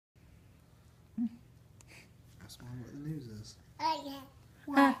what the news is.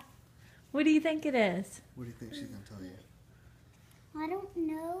 What? What do you think it is? What do you think she's going to tell you? I don't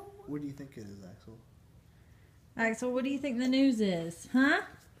know. What do you think it is, Axel? Axel, what do you think the news is? Huh?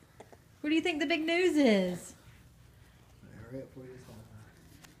 What do you think the big news is? Hurry up before you tell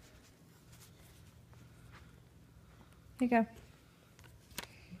Here you go.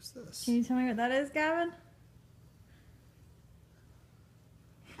 What's this? Can you tell me what that is, Gavin?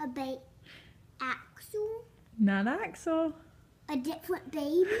 A Axel? Not Axel. A different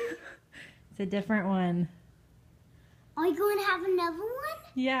baby? It's a different one. Are you going to have another one?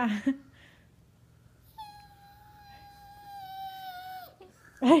 Yeah.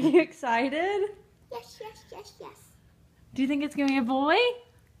 Are you excited? Yes, yes, yes, yes. Do you think it's going to be a boy?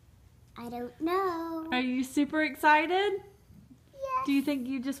 I don't know. Are you super excited? Yes. Do you think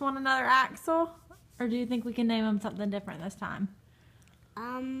you just want another Axel? Or do you think we can name him something different this time?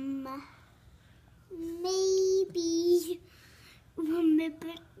 Maybe. Remember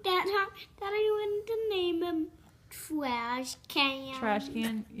that time that I wanted to name him Trash Can. Trash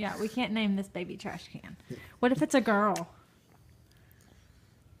can? Yeah, we can't name this baby Trash Can. What if it's a girl?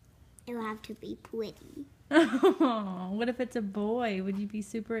 It'll have to be pretty. Oh, what if it's a boy? Would you be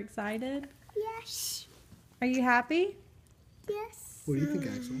super excited? Yes. Are you happy? Yes. What do you think,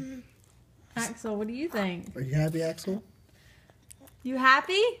 Axel? Axel, what do you think? Are you happy, Axel? You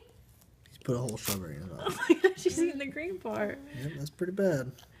happy? He's put a whole strawberry in his Oh mouth. my gosh, she's eating the green part. Yep, that's pretty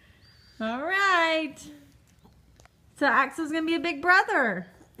bad. All right. So Axel's going to be a big brother.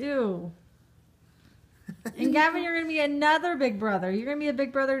 Ew. And Gavin, you're going to be another big brother. You're going to be a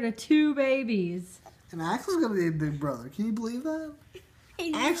big brother to 2 babies. And Axel's going to be a big brother. Can you believe that?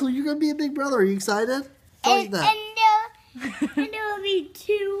 Axel, you're going to be a big brother. Are you excited? And there will be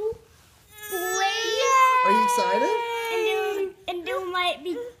 2 boys. Are you excited? And there might be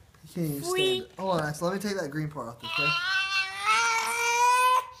You can't even stand it. Hold on, Axel. Let me take that green part off, okay?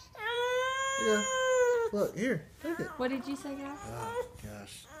 Here you go. Look, here. Take it. What did you say, Gavin? Oh,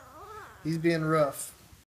 gosh. He's being rough.